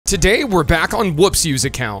Today, we're back on TRIHOUSE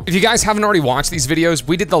account. If you guys haven't already watched these videos,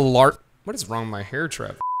 we did the What is wrong with my hair,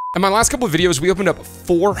 Trev? In my last couple of videos, we opened up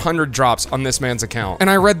 400 drops on this man's account. And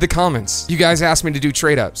I read the comments. You guys asked me to do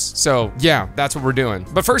trade-ups. So yeah, that's what we're doing.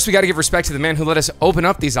 But first, we gotta give respect to the man who let us open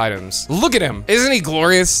up these items. Look at him. Isn't he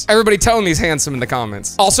glorious? Everybody tell him he's handsome in the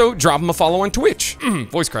comments. Also, drop him a follow on Twitch.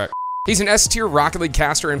 Voice crack. He's an S-tier Rocket League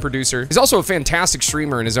caster and producer. He's also a fantastic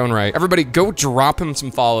streamer in his own right. Everybody go drop him some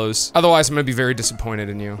follows. Otherwise, I'm gonna be very disappointed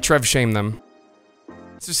in you. Trev, shame them.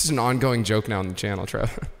 This is an ongoing joke now on the channel,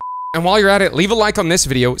 Trev. And while you're at it, leave a like on this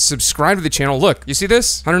video, subscribe to the channel. Look, you see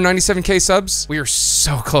this? 197K subs? We are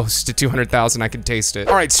so close to 200,000, I can taste it.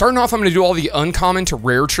 All right, starting off, I'm gonna do all the uncommon to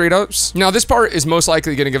rare trade-ups. Now, this part is most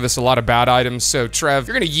likely gonna give us a lot of bad items, so Trev,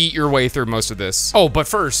 you're gonna yeet your way through most of this. Oh, but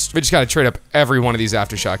first, we just gotta trade up every one of these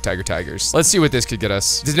Aftershock Tigers. Let's see what this could get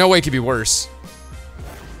us. There's no way it could be worse.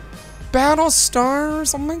 Battle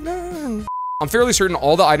Stars, oh my God. I'm fairly certain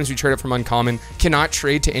all the items we trade up from uncommon cannot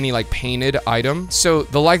trade to any like painted item, so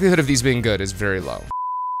the likelihood of these being good is very low.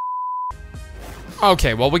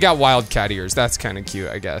 Okay, well, we got wildcat ears. That's kind of cute,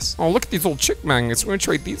 I guess. Oh, look at these little chick magnets. We're gonna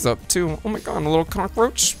trade these up too. Oh my God, a little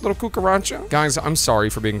cockroach, little cucaracha. Guys, I'm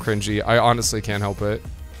sorry for being cringy. I honestly can't help it.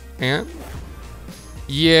 And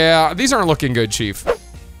yeah, these aren't looking good, Chief.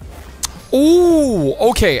 Ooh,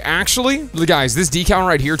 okay, actually, guys, this decal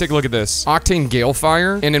right here, take a look at this. Octane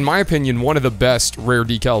Galefire, and in my opinion, one of the best rare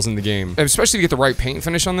decals in the game. And especially to get the right paint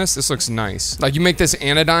finish on this looks nice. Like, you make this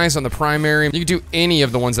anodized on the primary, you can do any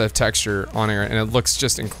of the ones that have texture on here, and it looks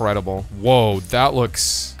just incredible. Whoa, that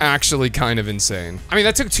looks actually kind of insane. I mean,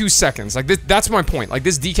 that took 2 seconds. Like, that's my point. Like,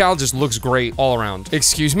 this decal just looks great all around.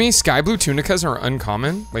 Excuse me, sky blue tunicas are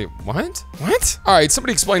uncommon? Wait, what? What? All right,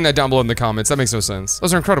 somebody explain that down below in the comments. That makes no sense.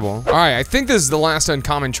 Those are incredible. All right, I think this is the last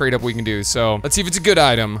uncommon trade up we can do, so let's see if it's a good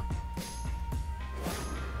item.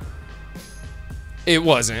 It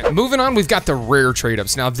wasn't. Moving on, we've got the rare trade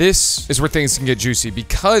ups. Now this is where things can get juicy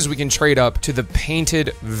because we can trade up to the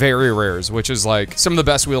painted very rares, which is like some of the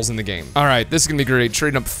best wheels in the game. All right, this is gonna be great.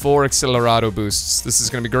 Trading up 4 Accelerado boosts. This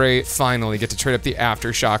is gonna be great. Finally get to trade up the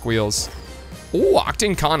Aftershock wheels. Oh,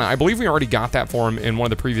 Octane Kana. I believe we already got that for him in one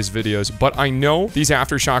of the previous videos, but I know these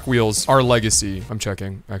Aftershock wheels are legacy. I'm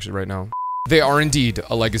checking actually right now. They are indeed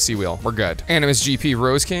a legacy wheel. We're good. Animus GP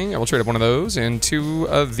Rose King. I will trade up one of those and 2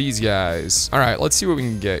 of these guys. All right, let's see what we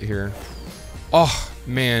can get here. Oh,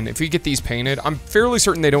 man, if we get these painted, I'm fairly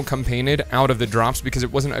certain they don't come painted out of the drops because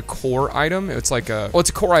it wasn't a core item. It's like a, well, it's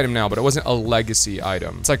a core item now, but it wasn't a legacy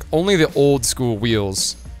item. It's like only the old school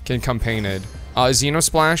wheels can come painted.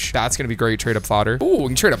 Xenosplash, that's gonna be great trade up fodder. Ooh, we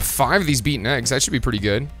can trade up 5 of these beaten eggs. That should be pretty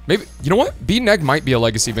good. Maybe, you know what? Beaten egg might be a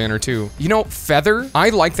legacy banner too. You know, feather,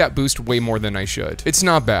 I like that boost way more than I should. It's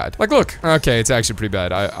not bad. Like, look, okay, it's actually pretty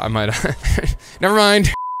bad. I might, never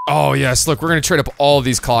mind. Oh yes, look, we're gonna trade up all of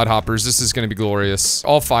these clodhoppers. This is gonna be glorious.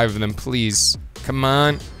 All 5 of them, please. Come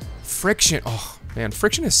on. Friction, oh. Man,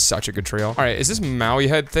 Friction is such a good trail. All right, is this Maui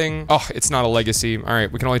head thing? Oh, it's not a legacy. All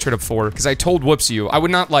right, we can only trade up 4 because I told Whoopsie I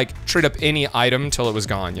would not like trade up any item till it was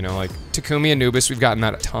gone, you know, like Takumi Anubis, we've gotten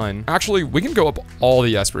that a ton. Actually, we can go up all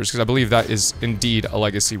the Espers because I believe that is indeed a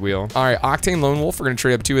legacy wheel. All right, Octane Lone Wolf, we're gonna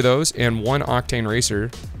trade up 2 of those and 1 Octane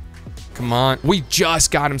Racer. Come on. We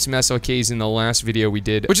just got him some SLKs in the last video we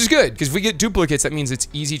did, which is good because if we get duplicates, that means it's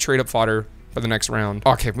easy trade up fodder for the next round.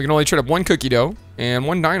 Okay, we can only trade up 1 Cookie Dough and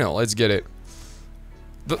 1 Dino. Let's get it.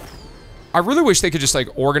 I really wish they could just like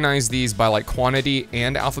organize these by like quantity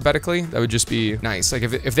and alphabetically. That would just be nice. Like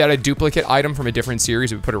if they had a duplicate item from a different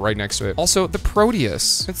series, we would put it right next to it. Also, the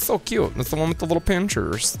Proteus. It's so cute. That's the one with the little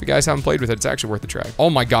pinchers. If you guys haven't played with it, it's actually worth a try.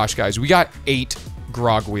 Oh my gosh, guys. We got 8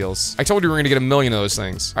 grog wheels. I told you we were gonna get 1 million of those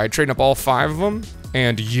things. All right, trading up all 5 of them.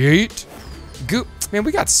 And yeet. Goop. Man,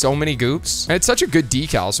 we got so many goops. And it's such a good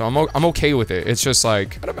decal, so I'm okay with it. It's just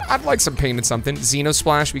like, I'd like some painted something.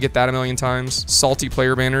 Xenosplash, we get that 1 million times. Salty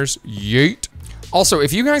player banners, yeet. Also,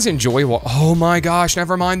 if you guys enjoy, well, oh my gosh,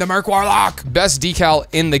 never mind the Merc Warlock. Best decal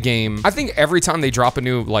in the game. I think every time they drop a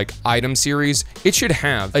new like item series, it should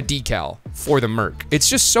have a decal for the Merc. It's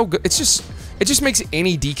just so good. It just makes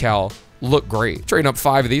any decal look great. Trading up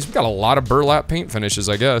 5 of these. We got a lot of burlap paint finishes,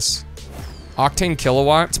 I guess. Octane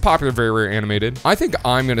Kilowatt, it's popular, very rare animated. I think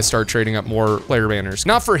I'm gonna start trading up more player banners.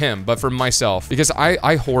 Not for him, but for myself, because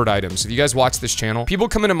I hoard items. If you guys watch this channel, people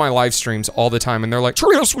come into my live streams all the time and they're like,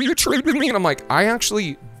 TRIHOUSE, will you trade with me? And I'm like, I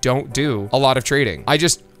actually don't do a lot of trading. I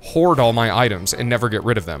just hoard all my items and never get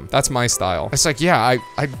rid of them. That's my style. It's like, yeah,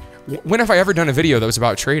 when have I ever done a video that was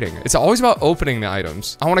about trading? It's always about opening the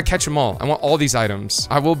items. I want to catch them all. I want all these items.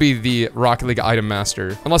 I will be the Rocket League item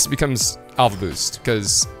master, unless it becomes Alpha Boost,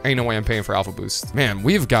 because ain't no way I'm paying for Alpha Boost. Man,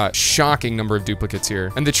 we've got shocking number of duplicates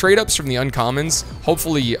here. And the trade-ups from the uncommons,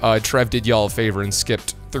 hopefully Trev did y'all a favor and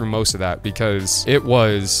skipped through most of that because it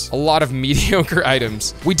was a lot of mediocre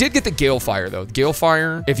items. We did get the Galefire though.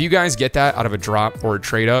 Galefire, if you guys get that out of a drop or a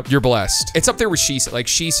trade up, you're blessed. It's up there with Shisa. Like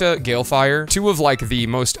Shisa, Galefire, two of like the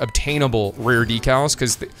most obtainable rare decals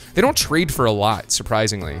because they don't trade for a lot,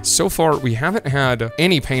 surprisingly. So far, we haven't had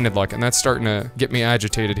any painted luck and that's starting to get me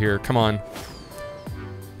agitated here. Come on.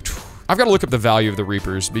 I've got to look up the value of the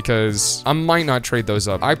Reapers because I might not trade those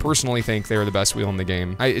up. I personally think they're the best wheel in the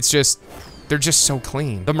game. They're just so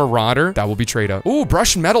clean. The Marauder, that will be trade up. Ooh,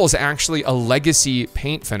 Brushed Metal is actually a legacy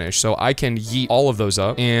paint finish, so I can yeet all of those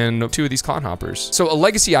up and 2 of these Clodhoppers. So a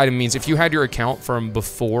legacy item means if you had your account from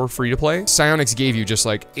before free to play, Psyonix gave you just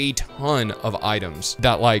like a ton of items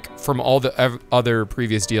that like from all the other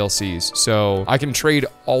previous DLCs. So I can trade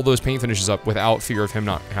all those paint finishes up without fear of him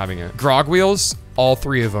not having it. Grog Wheels, all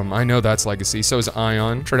 3 of them. I know that's legacy. So is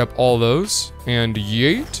Ion. Trade up all those and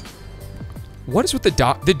yeet. What is with the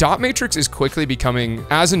dot? The dot matrix is quickly becoming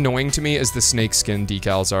as annoying to me as the snakeskin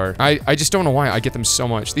decals are. I just don't know why I get them so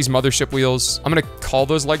much. These mothership wheels, I'm gonna call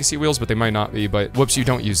those legacy wheels, but they might not be, but whoops, you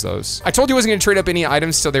don't use those. I told you I wasn't gonna trade up any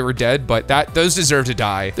items till they were dead, but those deserve to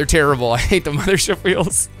die. They're terrible. I hate the mothership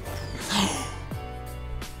wheels.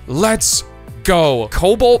 Let's go.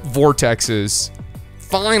 Cobalt Vortexes.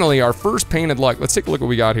 Finally, our first painted luck. Let's take a look what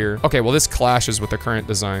we got here. Okay, well, this clashes with the current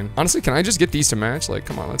design. Honestly, can I just get these to match? Like,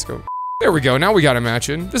 come on, let's go. There we go. Now we got it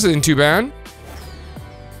matching. This isn't too bad.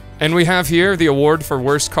 And we have here the award for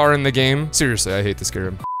worst car in the game. Seriously, I hate this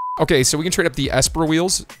Scarab. Okay, so we can trade up the Esper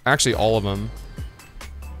wheels. Actually, all of them.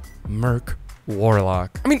 Merc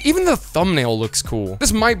Warlock. I mean, even the thumbnail looks cool.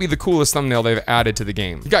 This might be the coolest thumbnail they've added to the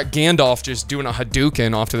game. You got Gandalf just doing a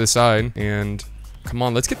Hadouken off to the side. And come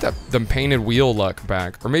on, let's get the painted wheel luck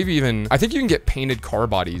back. Or maybe even, I think you can get painted car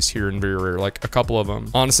bodies here in very rare, like a couple of them.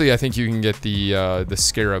 Honestly, I think you can get the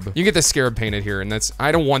Scarab. You can get the Scarab painted here, and that's,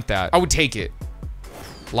 I don't want that. I would take it.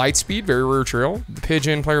 Lightspeed, very rare trail. The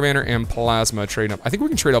Pigeon, Player Banner, and Plasma trade up. I think we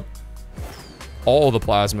can trade up all the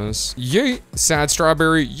Plasmas. Yay! Sad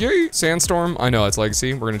Strawberry, yay! Sandstorm, I know, it's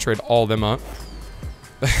Legacy. We're gonna trade all of them up.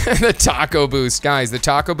 The Taco Boost. Guys, the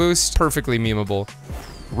Taco Boost, perfectly memeable.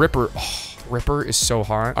 Ripper, oh. Ripper is so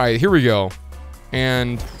hot. All right, here we go.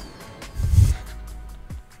 And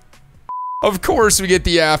of course we get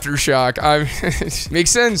the Aftershock. Makes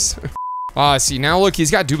sense. See, now look,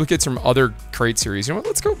 he's got duplicates from other crate series. You know what?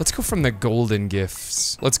 Let's go from the golden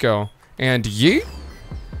gifts. Let's go. And yeet.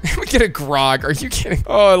 We get a Grog. Are you kidding?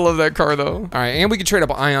 Oh, I love that car though. All right, and we can trade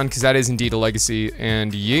up Ion because that is indeed a legacy.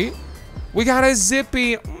 And yeet. We got a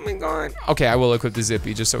Zippy. Oh my god. Okay, I will equip the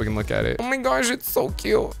Zippy just so we can look at it. Oh my gosh, it's so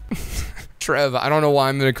cute. Trev, I don't know why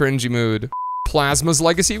I'm in a cringy mood. Plasma's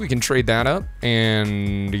Legacy, we can trade that up.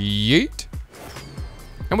 And yeet.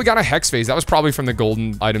 And we got a Hex Phase. That was probably from the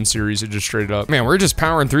golden item series. It just traded up. Man, we're just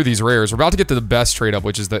powering through these rares. We're about to get to the best trade up,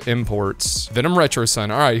 which is the imports. Venom Retro Sun.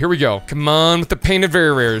 All right, here we go. Come on with the painted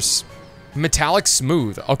very rares. Metallic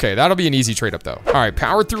Smooth. Okay, that'll be an easy trade up though. All right,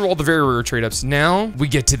 powered through all the very rare trade ups. Now we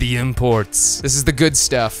get to the imports. This is the good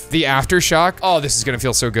stuff. The Aftershock. Oh, this is gonna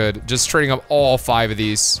feel so good. Just trading up all 5 of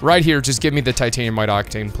these. Right here, just give me the Titanium White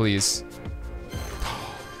Octane, please.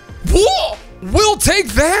 Whoa! We'll take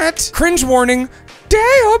that! Cringe warning.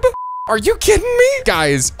 Dab! Are you kidding me?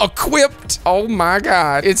 Guys, equipped. Oh my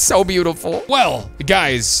god. It's so beautiful. Well,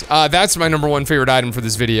 guys, that's my #1 favorite item for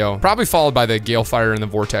this video. Probably followed by the Galefire and the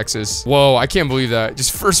Vortexes. Whoa, I can't believe that.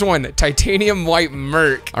 Just first one, Titanium White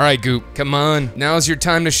Merc. All right, Goop, come on. Now's your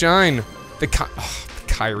time to shine. The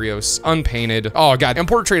Kyrios, unpainted. Oh god,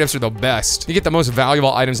 import trade-ups are the best. You get the most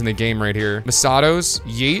valuable items in the game right here. Masados,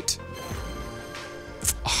 yeet.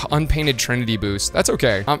 Unpainted Trinity boost. That's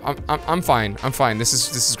okay. I'm fine. I'm fine. This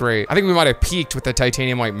is great. I think we might have peaked with the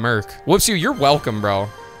Titanium White Merc. Whoopsie, you're welcome, bro.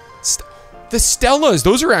 The Stellas,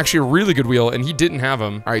 those are actually a really good wheel, and he didn't have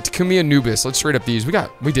them. All right, Takumi Anubis. Let's trade up these.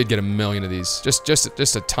 We did get a million of these. Just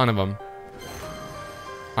a ton of them.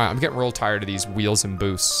 All right, I'm getting real tired of these wheels and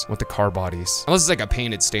boosts with the car bodies. Unless it's like a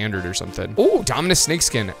painted standard or something. Oh, Dominus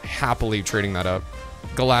Snakeskin. Happily trading that up.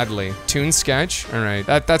 Gladly. Toon Sketch. All right,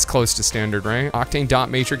 that's close to standard, right? Octane Dot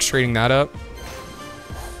Matrix trading that up.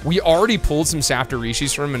 We already pulled some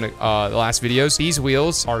Saptorishis from in the last videos. These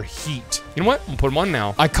wheels are heat. You know what? We'll put them on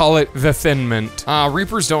now. I call it the Thin Mint.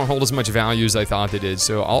 Reapers don't hold as much value as I thought they did,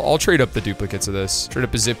 so I'll trade up the duplicates of this. Trade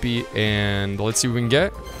up a Zippy, and let's see what we can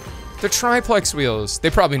get. The Triplex wheels. They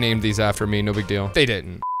probably named these after me, no big deal. They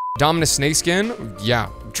didn't. Dominus Snakeskin. Yeah,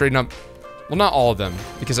 trading up. Well, not all of them,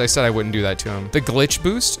 because I said I wouldn't do that to him. The glitch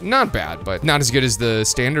boost, not bad, but not as good as the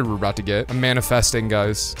standard we're about to get. I'm manifesting,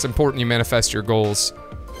 guys. It's important you manifest your goals.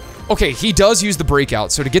 Okay, he does use the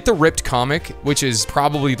breakout. So to get the ripped comic, which is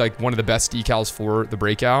probably like one of the best decals for the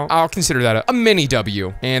breakout, I'll consider that a mini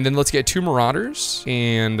W. And then let's get 2 Marauders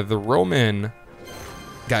and the Roman.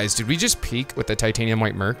 Guys, did we just peak with the titanium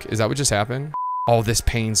white Merc? Is that what just happened? Oh, this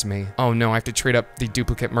pains me. Oh no, I have to trade up the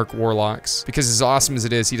duplicate Merc Warlocks because as awesome as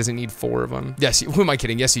it is, he doesn't need 4 of them. Yes, who am I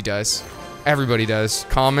kidding? Yes, he does. Everybody does.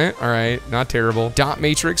 Comment, all right, not terrible. Dot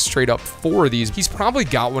Matrix, trade up 4 of these. He's probably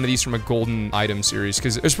got one of these from a golden item series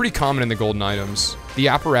because it was pretty common in the golden items. The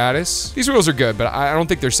apparatus, these wheels are good, but I don't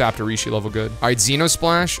think they're Sap to Rishi level good. All right,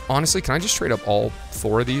 Xenosplash. Honestly, can I just trade up all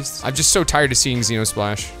 4 of these? I'm just so tired of seeing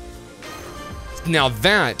Xenosplash. Now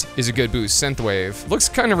that is a good boost. Synthwave. Looks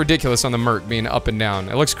kind of ridiculous on the Merc being up and down.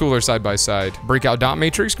 It looks cooler side by side. Breakout Dot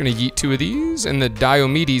Matrix, gonna yeet 2 of these, and the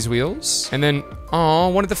Diomedes wheels. And then, oh,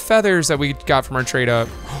 one of the feathers that we got from our trade up.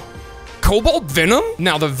 Cobalt Venom?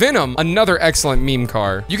 Now the Venom, another excellent meme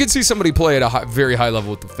car. You can see somebody play at a very high level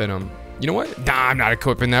with the Venom. You know what? Nah, I'm not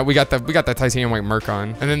equipping that. We got that titanium white Merc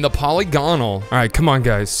on. And then the Polygonal. All right, come on,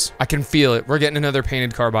 guys. I can feel it. We're getting another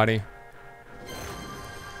painted car body.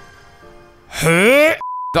 The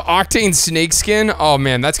Octane Snake Skin, oh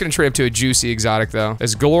man, that's gonna trade up to a juicy exotic though.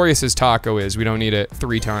 As glorious as Taco is, we don't need it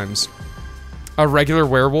 3 times. A regular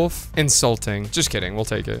werewolf? Insulting. Just kidding, we'll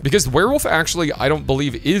take it. Because werewolf actually, I don't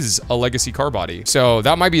believe is a legacy car body. So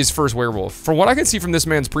that might be his first werewolf. From what I can see from this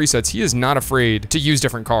man's presets, he is not afraid to use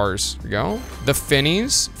different cars. Here we go. The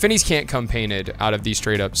Finnies. Finnies can't come painted out of these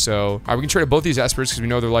trade ups. So all right, we can trade up both these Espers because we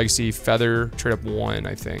know they're legacy. Feather, trade up 1,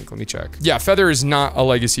 I think. Let me check. Yeah, Feather is not a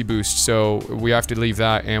legacy boost. So we have to leave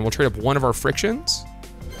that and we'll trade up 1 of our frictions.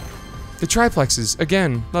 The triplexes,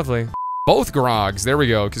 again, lovely. Both Grogs, there we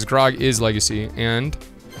go, because Grog is legacy, and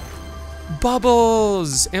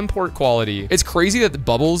Bubbles, import quality. It's crazy that the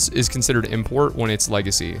Bubbles is considered import when it's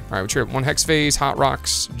legacy. All right, we trade up 1 Hex Phase, Hot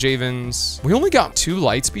Rocks, Javens. We only got 2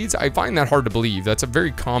 light speeds. I find that hard to believe. That's a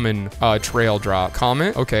very common trail drop.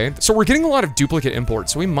 Comet, okay. So we're getting a lot of duplicate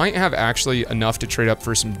imports, so we might have actually enough to trade up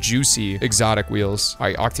for some juicy exotic wheels. All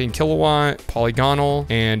right, Octane Kilowatt, Polygonal,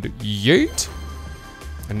 and yeet.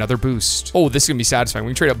 Another boost. Oh, this is gonna be satisfying.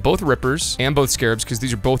 We can trade up both Rippers and both Scarabs because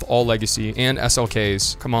these are both all legacy and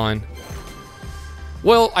SLKs. Come on.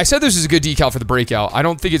 Well, I said this is a good decal for the breakout. I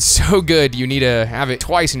don't think it's so good you need to have it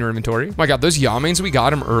twice in your inventory. My God, those Yamains we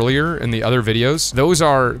got him earlier in the other videos, those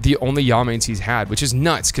are the only Yamains he's had, which is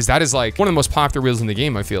nuts because that is like one of the most popular wheels in the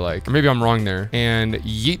game, I feel like. Or maybe I'm wrong there. And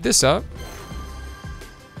yeet this up.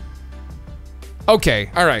 Okay,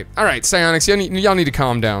 all right, Psionics, y'all need to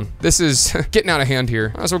calm down. This is getting out of hand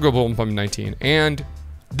here. So we'll go Golden Pump 19. And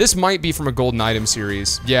this might be from a golden item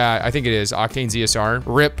series. Yeah, I think it is. Octane ZSR.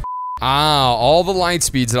 Rip. Ah, all the light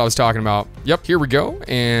speeds that I was talking about. Yep, here we go.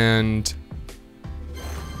 And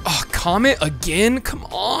oh, Comet again? Come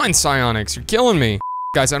on, Psionics, you're killing me.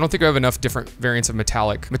 Guys, I don't think I have enough different variants of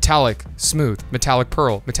metallic. Metallic, smooth. Metallic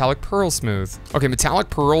pearl smooth. Okay, metallic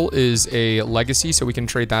pearl is a legacy, so we can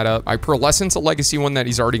trade that up. Pearlescent's a legacy one that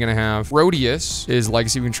he's already gonna have. Rhodius is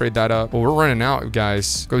legacy, we can trade that up. Well, we're running out,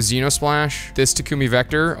 guys. Go Xenosplash, this Takumi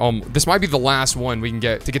Vector. This might be the last one we can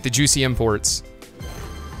get to get the juicy imports.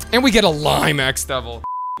 And we get a Lime X-Devil.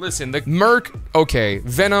 Listen, the Merc, okay.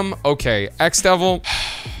 Venom, okay. X-Devil.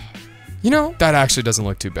 You know, that actually doesn't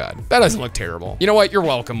look too bad. That doesn't look terrible. You know what? You're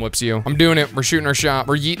welcome, Whips You. I'm doing it. We're shooting our shot.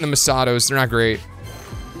 We're yeeting the Masatos. They're not great.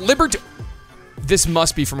 This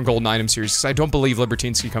must be from a golden item series because I don't believe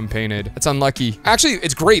Libertines can come painted. That's unlucky. Actually,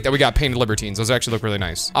 it's great that we got painted Libertines. Those actually look really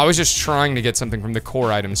nice. I was just trying to get something from the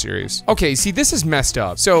core item series. Okay, see, this is messed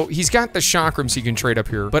up. So he's got the chakrams he can trade up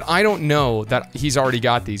here, but I don't know that he's already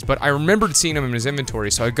got these, but I remembered seeing them in his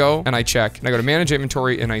inventory. So I go and I check and I go to manage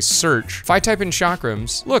inventory and I search. If I type in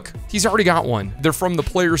chakrams, look, he's already got one. They're from the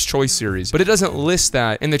Player's Choice series, but it doesn't list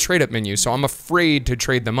that in the trade up menu. So I'm afraid to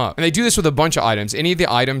trade them up. And they do this with a bunch of items. Any of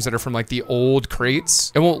the items that are from like the old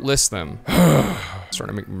crates, it won't list them. Starting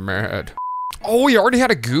to make me mad. Oh, he already had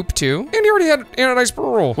a goop too? And he already had anodized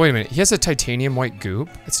pearl. Wait a minute, he has a titanium white goop?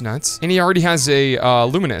 That's nuts. And he already has a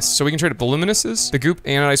luminous. So we can trade up the luminuses, the goop,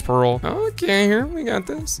 anodized pearl. Okay, here, we got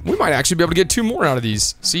this. We might actually be able to get 2 more out of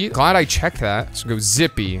these. See, glad I checked that. So go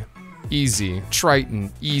Zippy, easy.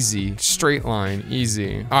 Triton, easy. Straight line,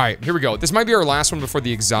 easy. All right, here we go. This might be our last one before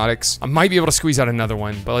the exotics. I might be able to squeeze out another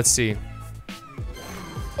one, but let's see.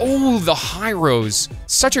 Oh, the Hyros.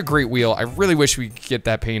 Such a great wheel. I really wish we could get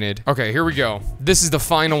that painted. Okay, here we go. This is the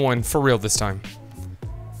final one for real this time.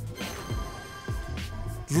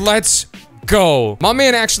 Let's go. My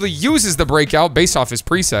man actually uses the breakout based off his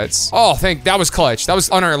presets. Oh, that was clutch. That was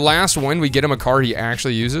on our last one. We get him a card he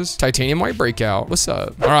actually uses. Titanium white breakout. What's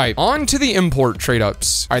up? All right, on to the import trade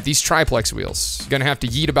ups. All right, these triplex wheels. Gonna have to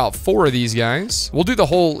yeet about 4 of these guys. We'll do the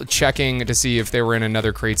whole checking to see if they were in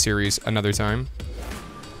another crate series another time.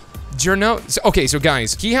 Okay, so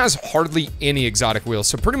guys, he has hardly any exotic wheels,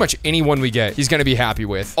 so pretty much anyone we get, he's gonna be happy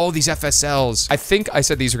with. Oh, these FSLs. I think I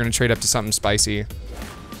said these are gonna trade up to something spicy.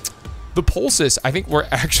 The Pulses, I think were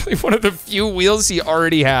actually one of the few wheels he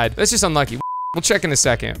already had. That's just unlucky. We'll check in a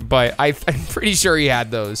second, but I'm pretty sure he had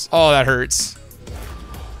those. Oh, that hurts.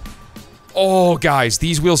 Oh, guys,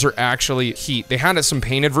 these wheels are actually heat. They had some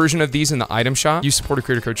painted version of these in the item shop. Use supporter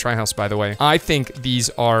creator code TRIHOUSE, by the way. I think these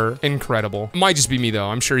are incredible. Might just be me, though.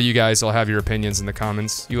 I'm sure you guys will have your opinions in the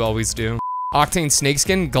comments. You always do. Octane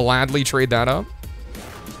Snakeskin, gladly trade that up.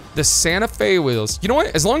 The Santa Fe wheels. You know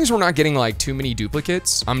what? As long as we're not getting like too many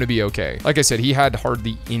duplicates, I'm gonna be okay. Like I said, he had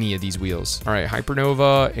hardly any of these wheels. All right,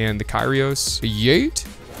 Hypernova and the Kyrios. Yeet.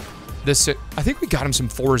 I think we got him some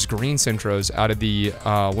Forest Green Centros out of the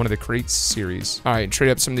one of the crates series. All right, trade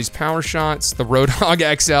up some of these power shots. The Roadhog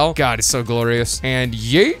XL. God, it's so glorious. And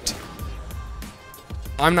yeet.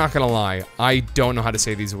 I'm not gonna lie. I don't know how to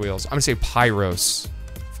say these wheels. I'm gonna say Pyros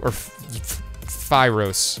or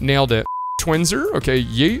Phyros. Nailed it. Twinzer, okay,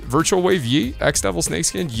 yeet. Virtual Wave, yeet. X-Devil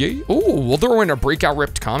Snakeskin, yeet. Ooh, we'll throw in a Breakout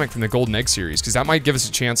Ripped comic from the Golden Egg series, because that might give us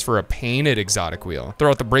a chance for a painted exotic wheel. Throw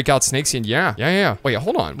out the Breakout Snakeskin, yeah. Wait,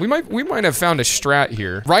 hold on. We might have found a strat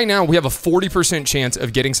here. Right now, we have a 40% chance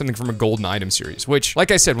of getting something from a Golden Item series, which, like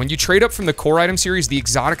I said, when you trade up from the core item series, the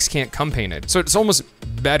exotics can't come painted. So it's almost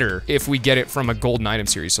better if we get it from a Golden Item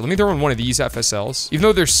series. So let me throw in one of these FSLs. Even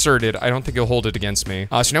though they're certed, I don't think he'll hold it against me.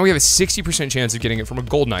 So now we have a 60% chance of getting it from a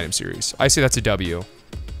Golden Item series. I say that's a W.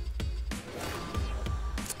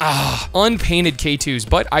 Unpainted K2s,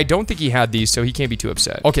 but I don't think he had these, so he can't be too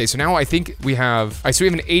upset. Okay, so now I think we have, so we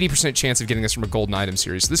have an 80% chance of getting this from a Golden Item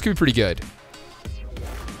series. So this could be pretty good.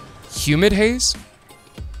 Humid Haze?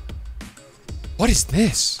 What is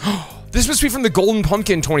this? This must be from the Golden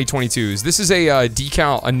Pumpkin 2022s. This is a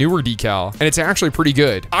decal, a newer decal, and it's actually pretty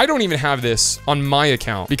good. I don't even have this on my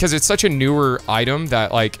account because it's such a newer item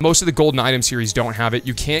that like most of the Golden Item series don't have it.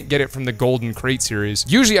 You can't get it from the Golden Crate series.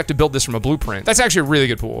 Usually you have to build this from a blueprint. That's actually a really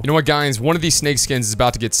good pool. You know what, guys? One of these snake skins is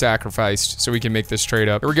about to get sacrificed so we can make this trade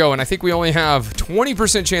up. Here we go, and I think we only have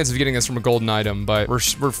 20% chance of getting this from a Golden Item, but we're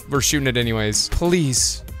shooting it anyways.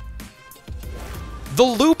 Please. The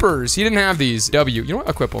Loopers, he didn't have these. W, you know what,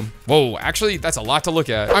 equip them. Whoa, actually, that's a lot to look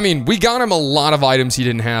at. I mean, we got him a lot of items he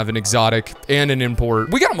didn't have, an exotic and an import.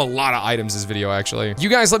 We got him a lot of items this video, actually. You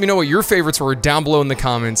guys let me know what your favorites were down below in the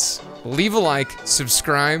comments. Leave a like,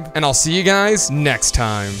 subscribe, and I'll see you guys next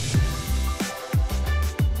time.